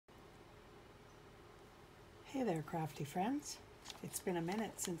Hey there, crafty friends. It's been a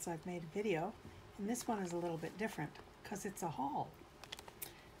minute since I've made a video, and this one is a little bit different because it's a haul.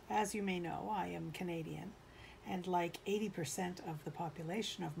 As you may know, I am Canadian, and like 80% of the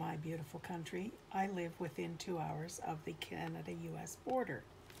population of my beautiful country, I live within 2 hours of the Canada-US border.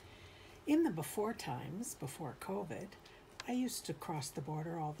 In the before times, before COVID, I used to cross the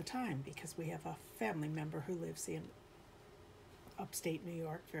border all the time because we have a family member who lives in upstate New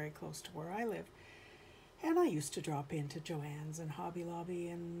York, very close to where I live. And I used to drop into Joann's and Hobby Lobby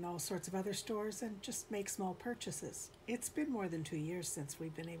and all sorts of other stores and just make small purchases. It's been more than 2 years since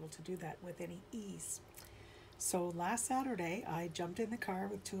we've been able to do that with any ease. So last Saturday, I jumped in the car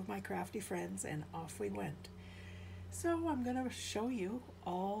with 2 of my crafty friends and off we went. So I'm going to show you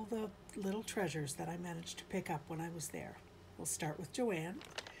all the little treasures that I managed to pick up when I was there. We'll start with Joann,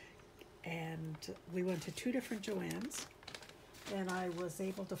 and we went to 2 different Joann's. And I was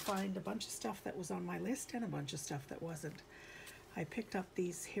able to find a bunch of stuff that was on my list and a bunch of stuff that wasn't. I picked up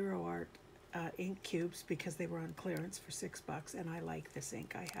these Hero Art ink cubes because they were on clearance for $6, and I like this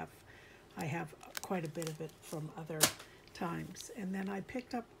ink. I have quite a bit of it from other times. And then I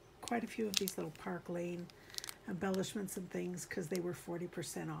picked up quite a few of these little Park Lane embellishments and things because they were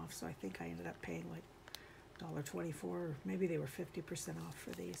 40% off. So I think I ended up paying like $1.24, or maybe they were 50% off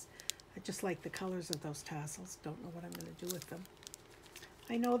for these. I just like the colors of those tassels. Don't know what I'm going to do with them.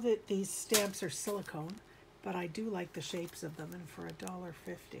 I know that these stamps are silicone, but I do like the shapes of them, and for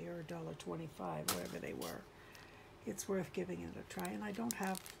 $1.50 or $1.25, whatever they were, it's worth giving it a try. And I don't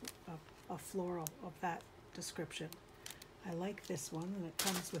have a floral of that description. I like this one, and it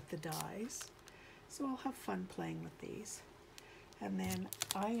comes with the dies, so I'll have fun playing with these. And then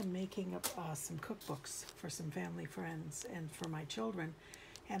I am making up some cookbooks for some family friends and for my children.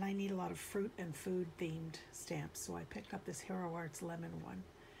 And I need a lot of fruit and food themed stamps. So I picked up this Hero Arts lemon one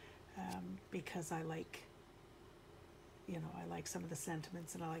because I like some of the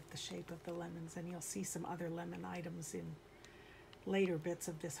sentiments, and I like the shape of the lemons. And you'll see some other lemon items in later bits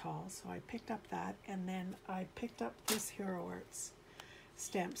of this haul. So I picked up that, and then I picked up this Hero Arts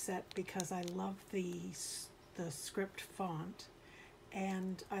stamp set because I love the script font,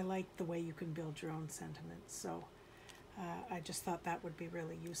 and I like the way you can build your own sentiments. So I just thought that would be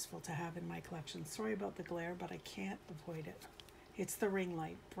really useful to have in my collection. Sorry about the glare, but I can't avoid it. It's the ring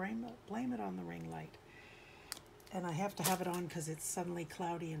light. Blame it on the ring light. And I have to have it on because it's suddenly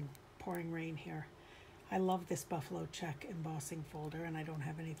cloudy and pouring rain here. I love this buffalo check embossing folder, and I don't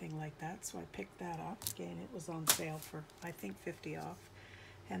have anything like that, so I picked that up. Again, it was on sale for, I think, 50 off.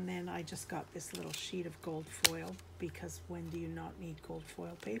 And then I just got this little sheet of gold foil, because when do you not need gold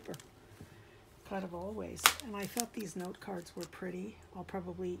foil paper? Kind of always. And I thought these note cards were pretty. I'll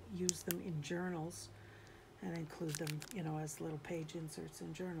probably use them in journals and include them, as little page inserts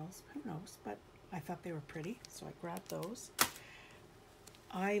in journals. Who knows? But I thought they were pretty, so I grabbed those.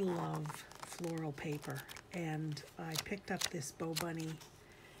 I love floral paper, and I picked up this Bow Bunny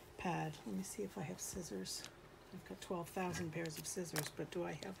pad. Let me see if I have scissors. I've got 12,000 pairs of scissors, but do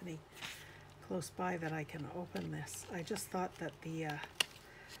I have any close by that I can open this? I just thought that the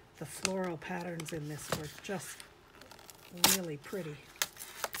floral patterns in this were just really pretty.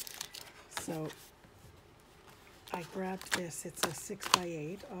 So I grabbed this. It's a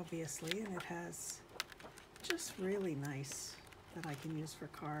 6x8, obviously, and it has just really nice that I can use for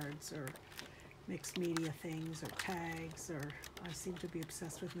cards or mixed media things or tags, or I seem to be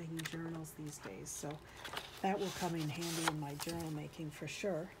obsessed with making journals these days. So that will come in handy in my journal making for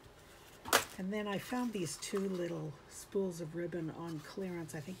sure. And then I found these 2 little spools of ribbon on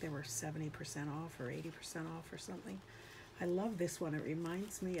clearance. I think they were 70% off or 80% off or something. I love this one. It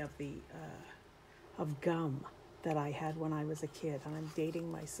reminds me of the of gum that I had when I was a kid, and I'm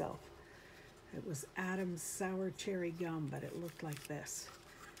dating myself. It was Adam's sour cherry gum, but it looked like this.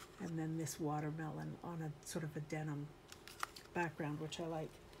 And then this watermelon on a sort of a denim background, which I like.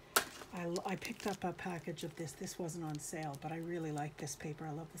 I picked up a package of this. This wasn't on sale, but I really like this paper.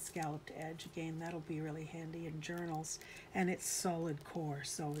 I love the scalloped edge. Again, that'll be really handy in journals. And it's solid core,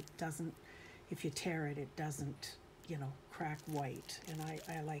 so it doesn't, if you tear it, it doesn't, crack white. And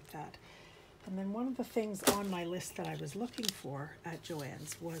I like that. And then one of the things on my list that I was looking for at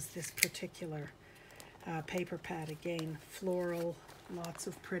Joann's was this particular paper pad. Again, floral, lots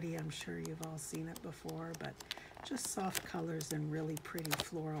of pretty. I'm sure you've all seen it before, but just soft colors and really pretty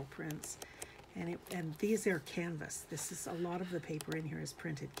floral prints. And these are canvas. This is, a lot of the paper in here is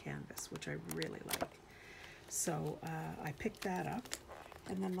printed canvas, which I really like. So I picked that up.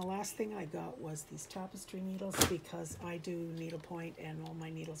 And then the last thing I got was these tapestry needles, because I do needlepoint and all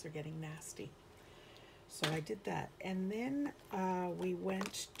my needles are getting nasty. So I did that. And then we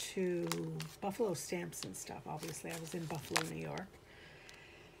went to Buffalo Stamps and stuff. Obviously, I was in Buffalo, New York.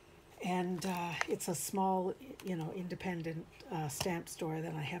 And it's a small, independent stamp store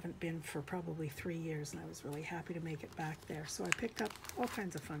that I haven't been for probably 3 years, and I was really happy to make it back there. So I picked up all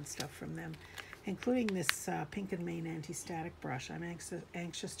kinds of fun stuff from them, including this Pink and Main anti-static brush. I'm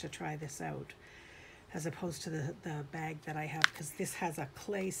anxious to try this out, as opposed to the bag that I have, because this has a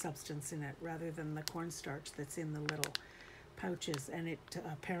clay substance in it rather than the cornstarch that's in the little pouches, and it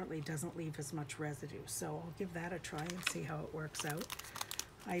apparently doesn't leave as much residue. So I'll give that a try and see how it works out.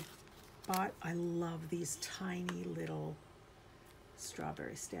 I love these tiny little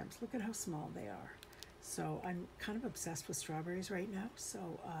strawberry stamps. Look at how small they are. So I'm kind of obsessed with strawberries right now. So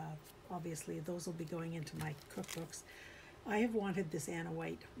obviously those will be going into my cookbooks. I have wanted this Anna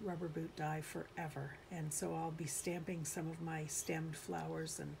White rubber boot die forever. And so I'll be stamping some of my stemmed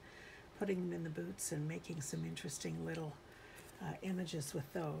flowers and putting them in the boots and making some interesting little images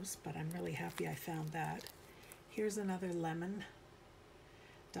with those. But I'm really happy I found that. Here's another lemon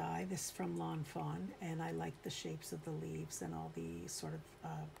die. This is from Lawn Fawn, and I like the shapes of the leaves and all the sort of,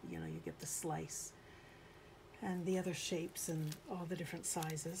 you get the slice and the other shapes and all the different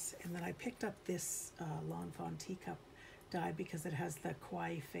sizes. And then I picked up this Lawn Fawn teacup die because it has the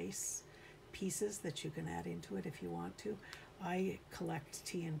kawaii face pieces that you can add into it if you want to. I collect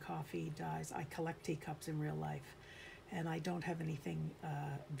tea and coffee dies. I collect teacups in real life, and I don't have anything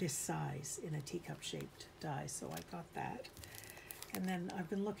this size in a teacup shaped die, so I got that. And then I've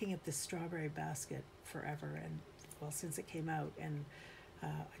been looking at this strawberry basket forever, and well, since it came out, and I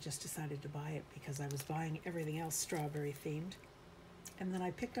just decided to buy it because I was buying everything else strawberry themed. And then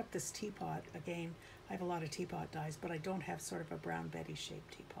I picked up this teapot. Again, I have a lot of teapot dies, but I don't have sort of a Brown Betty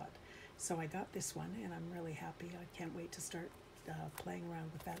shaped teapot. So I got this one, and I'm really happy. I can't wait to start playing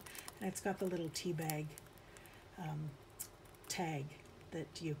around with that. And it's got the little tea bag tag that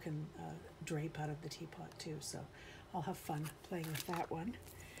you can drape out of the teapot too. So I'll have fun playing with that one.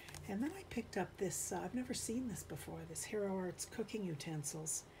 And then I picked up this, I've never seen this before, this Hero Arts cooking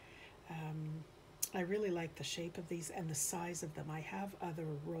utensils. I really like the shape of these and the size of them. I have other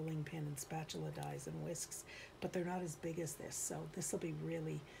rolling pin and spatula dies and whisks, but they're not as big as this. So this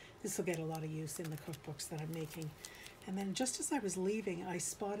will get a lot of use in the cookbooks that I'm making. And then just as I was leaving, I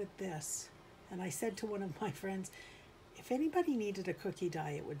spotted this, and I said to one of my friends, if anybody needed a cookie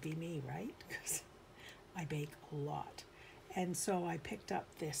die, it would be me, right? Because I bake a lot. And so I picked up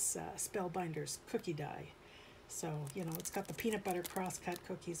this Spellbinders cookie die. So, it's got the peanut butter crosscut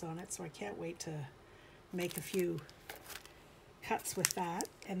cookies on it, so I can't wait to make a few cuts with that.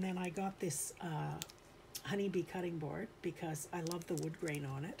 And then I got this honeybee cutting board because I love the wood grain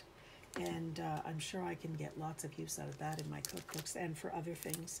on it. And I'm sure I can get lots of use out of that in my cookbooks and for other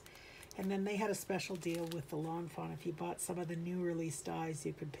things. And then they had a special deal with the Lawn Fawn. If you bought some of the new release dies,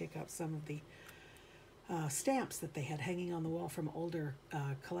 you could pick up some of the stamps that they had hanging on the wall from older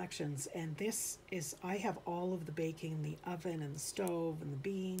collections. And this is, I have all of the baking in the oven and the stove and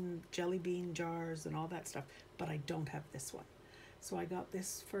the jelly bean jars and all that stuff, but I don't have this one. So I got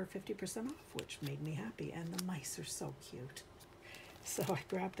this for 50% off, which made me happy. And the mice are so cute. So I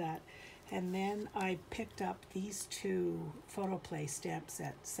grabbed that. And then I picked up these two photoplay stamp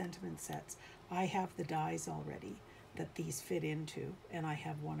sentiment sets. I have the dies already that these fit into, and I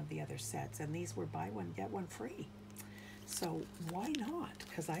have one of the other sets, and these were buy one get one free. So why not?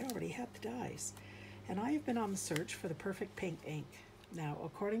 Because I already had the dies. And I have been on the search for the perfect pink ink. Now,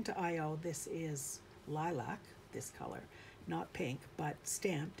 according to IO, this is lilac, this color, not pink, but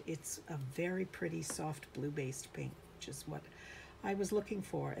stamped. It's a very pretty soft blue-based pink, which is what I was looking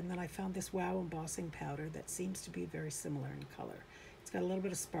for. And then I found this Wow embossing powder that seems to be very similar in color. It's got a little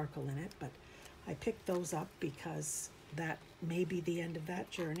bit of sparkle in it, but I picked those up because that may be the end of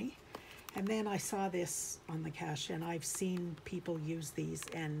that journey. And then I saw this on the cache, and I've seen people use these,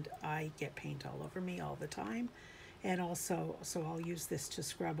 and I get paint all over me all the time. And also, so I'll use this to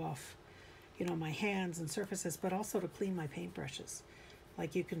scrub off, my hands and surfaces, but also to clean my paintbrushes.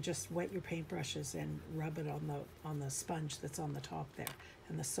 Like, you can just wet your paintbrushes and rub it on the sponge that's on the top there,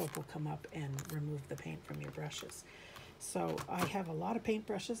 and the soap will come up and remove the paint from your brushes. So I have a lot of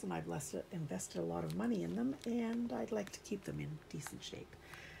paintbrushes, and I've invested a lot of money in them, and I'd like to keep them in decent shape.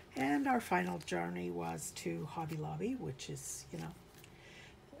 And our final journey was to Hobby Lobby, which is,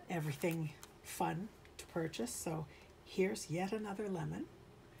 everything fun to purchase. So here's yet another lemon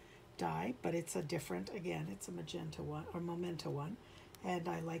die, but it's a different, again, it's a magenta one or memento one. And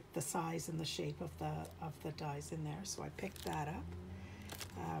I like the size and the shape of the dies in there, so I picked that up.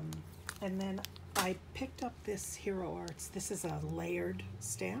 And then I picked up this Hero Arts. This is a layered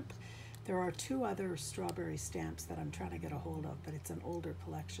stamp, There are two other strawberry stamps that I'm trying to get a hold of, but it's an older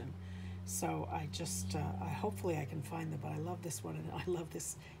collection. So I just, hopefully I can find them, but I love this one, and I love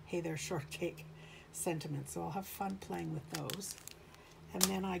this Hey There Shortcake sentiment. So I'll have fun playing with those. And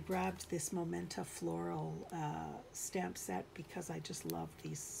then I grabbed this Momenta floral stamp set because I just love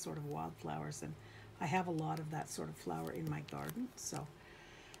these sort of wildflowers, and I have a lot of that sort of flower in my garden, so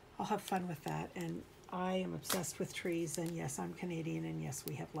I'll have fun with that. And I am obsessed with trees, and yes, I'm Canadian, and yes,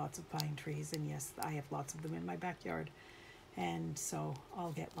 we have lots of pine trees, and yes, I have lots of them in my backyard, and so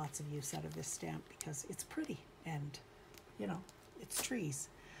I'll get lots of use out of this stamp because it's pretty, and you know, it's trees.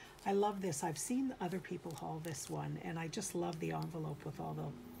 I love this. I've seen other people haul this one, and I just love the envelope with all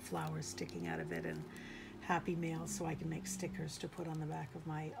the flowers sticking out of it, and Happy Mail, so I can make stickers to put on the back of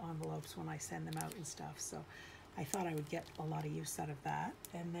my envelopes when I send them out and stuff. So I thought I would get a lot of use out of that.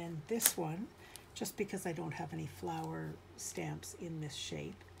 And then this one, just because I don't have any flower stamps in this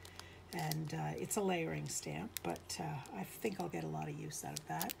shape, and it's a layering stamp, but I think I'll get a lot of use out of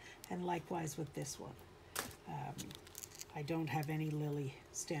that. And likewise with this one. I don't have any lily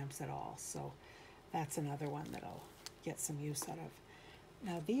stamps at all, so that's another one that I'll get some use out of.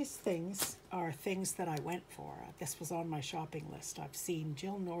 Now these things are things that I went for. This was on my shopping list. I've seen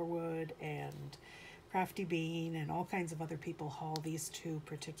Jill Norwood and Crafty Bean and all kinds of other people haul these two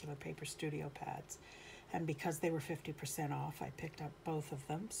particular paper studio pads. And because they were 50% off, I picked up both of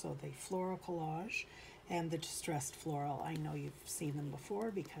them. So the Floral Collage and the Distressed Floral. I know you've seen them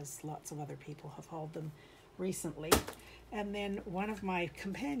before because lots of other people have hauled them recently. And then one of my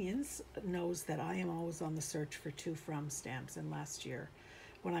companions knows that I am always on the search for to from stamps. And last year,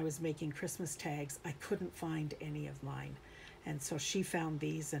 when I was making Christmas tags, I couldn't find any of mine. And so she found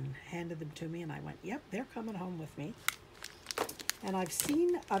these and handed them to me, and I went, yep, they're coming home with me. And I've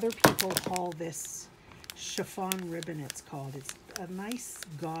seen other people haul this chiffon ribbon, it's called. It's a nice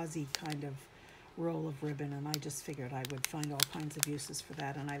gauzy kind of roll of ribbon, and I just figured I would find all kinds of uses for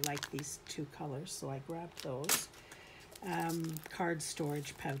that, and I like these two colors, so I grabbed those. Card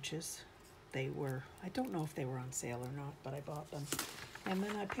storage pouches. They were, I don't know if they were on sale or not, but I bought them. And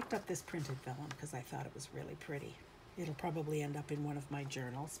then I picked up this printed vellum because I thought it was really pretty. It'll probably end up in one of my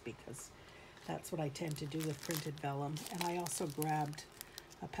journals because that's what I tend to do with printed vellum. And I also grabbed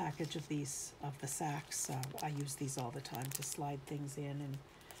a package of these, of the sacks. I use these all the time to slide things in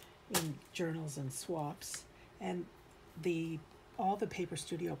journals and swaps. And all the Paper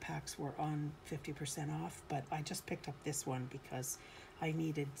Studio packs were on 50% off, but I just picked up this one because I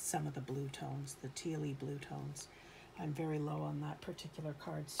needed some of the blue tones, the tealy blue tones. I'm very low on that particular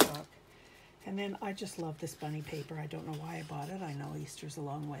cardstock. And then I just love this bunny paper. I don't know why I bought it. I know Easter's a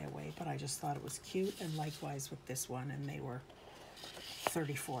long way away, but I just thought it was cute, and likewise with this one, and they were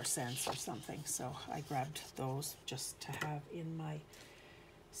 34 cents or something. So I grabbed those just to have in my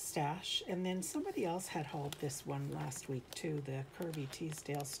stash. And then somebody else had hauled this one last week too, the Kirby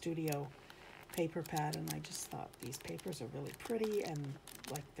Teasdale Studio paper pad, and I just thought these papers are really pretty, and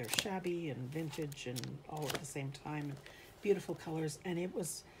like they're shabby and vintage and all at the same time, beautiful colors. And it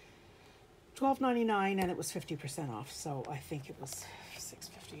was $12.99 and it was 50% off, so I think it was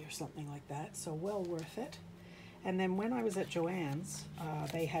 $6.50 or something like that, so well worth it. And then when I was at Joann's,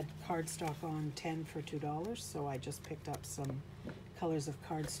 they had cardstock on 10 for $2, so I just picked up some colors of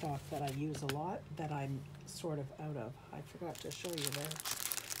cardstock that I use a lot that I'm sort of out of. I forgot to show you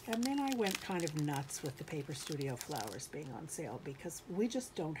there. And then I went kind of nuts with the Paper Studio flowers being on sale because we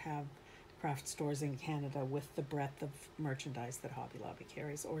just don't have craft stores in Canada with the breadth of merchandise that Hobby Lobby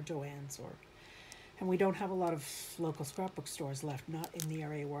carries, or Joann's, and we don't have a lot of local scrapbook stores left, not in the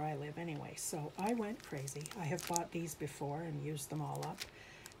area where I live anyway. So I went crazy. I have bought these before and used them all up.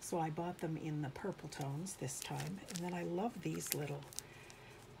 So I bought them in the purple tones this time. And then I love these little,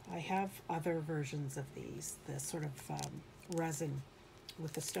 I have other versions of these, the sort of resin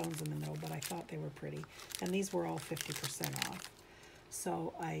with the stones in the middle, but I thought they were pretty. And these were all 50% off.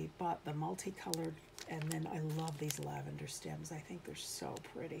 So I bought the multicolored, and then I love these lavender stems. I think they're so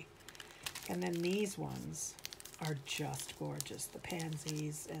pretty. And then these ones are just gorgeous. The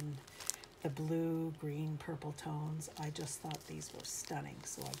pansies and the blue, green, purple tones. I just thought these were stunning.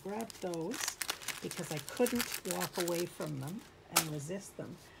 So I grabbed those because I couldn't walk away from them and resist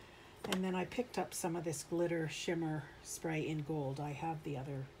them. And then I picked up some of this glitter shimmer spray in gold. I have the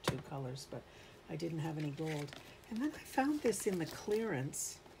other two colors, but I didn't have any gold. And then I found this in the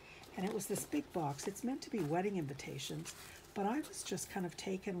clearance, and it was this big box. It's meant to be wedding invitations, but I was just kind of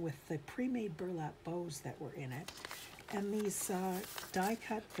taken with the pre-made burlap bows that were in it, and these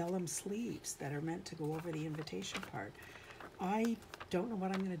die-cut vellum sleeves that are meant to go over the invitation part. I don't know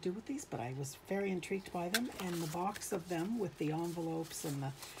what I'm going to do with these, but I was very intrigued by them, and the box of them with the envelopes and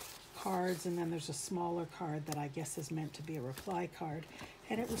the cards, and then there's a smaller card that I guess is meant to be a reply card,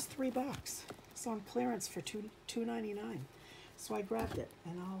 and it was $3. It's on clearance for $2.99. So I grabbed it,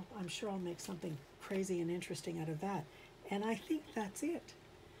 and I'm sure I'll make something crazy and interesting out of that. And I think that's it.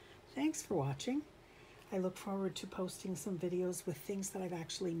 Thanks for watching. I look forward to posting some videos with things that I've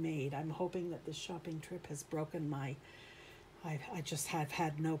actually made. I'm hoping that this shopping trip has broken my, I just have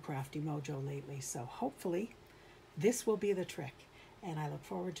had no crafty mojo lately, so hopefully this will be the trick. And I look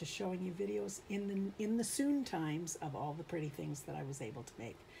forward to showing you videos in the soon times of all the pretty things that I was able to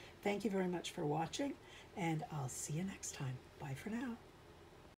make. Thank you very much for watching, and I'll see you next time. Bye for now.